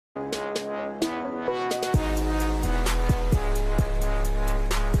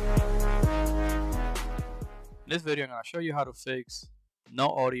In this video, I'm going to show you how to fix no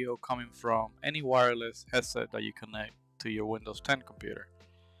audio coming from any wireless headset that you connect to your Windows 10 computer.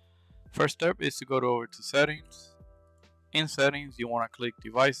 First step is to go over to Settings. In Settings, you want to click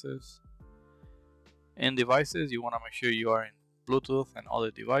Devices. In Devices, you want to make sure you are in Bluetooth and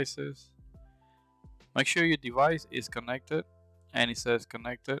other devices. Make sure your device is connected and it says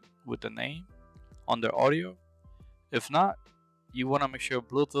connected with the name under audio. If not, you want to make sure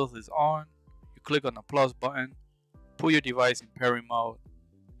Bluetooth is on. You click on the plus button, put your device in pairing mode,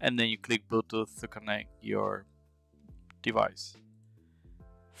 and then you click Bluetooth to connect your device.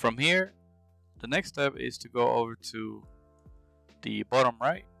 From here, the next step is to go over to the bottom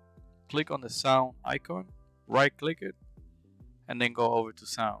right, click on the sound icon, right click it, and then go over to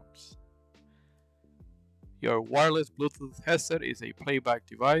sounds. Your wireless Bluetooth headset is a playback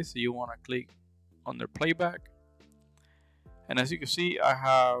device, so you want to click under playback. And as you can see, I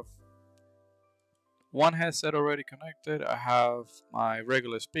have one headset already connected. I have my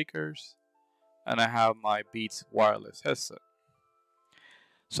regular speakers and I have my Beats wireless headset.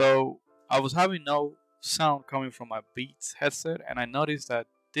 So I was having no sound coming from my Beats headset, and I noticed that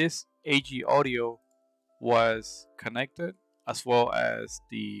this AG audio was connected as well as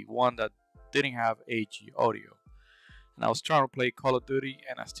the one that didn't have AG audio. And I was trying to play Call of Duty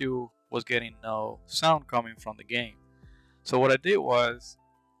and I still was getting no sound coming from the game. So what I did was,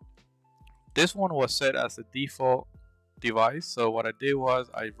 this one was set as a default device. So what I did was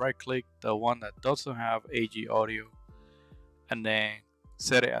I right clicked the one that doesn't have AG audio and then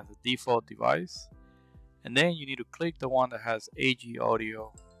set it as a default device. And then you need to click the one that has AG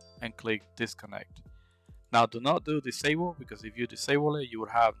audio and click disconnect. Now do not do disable, because if you disable it, you would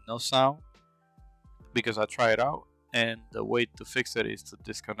have no sound, because I tried it out and the way to fix it is to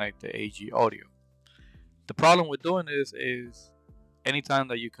disconnect the AG audio. The problem with doing this is anytime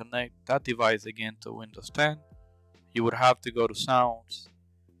that you connect that device again to Windows 10, you would have to go to sounds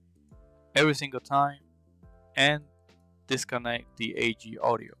every single time and disconnect the AG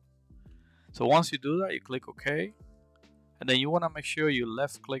audio. So once you do that, you click OK, and then you want to make sure you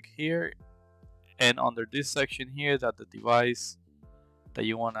left click here and under this section here that the device that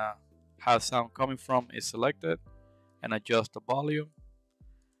you want to have sound coming from is selected, and adjust the volume.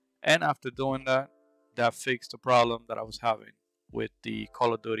 And after doing that, that fixed the problem that I was having with the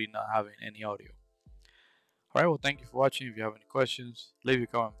Call of Duty not having any audio. Alright, well, thank you for watching. If you have any questions, leave your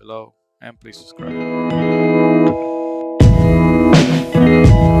comment below and please subscribe.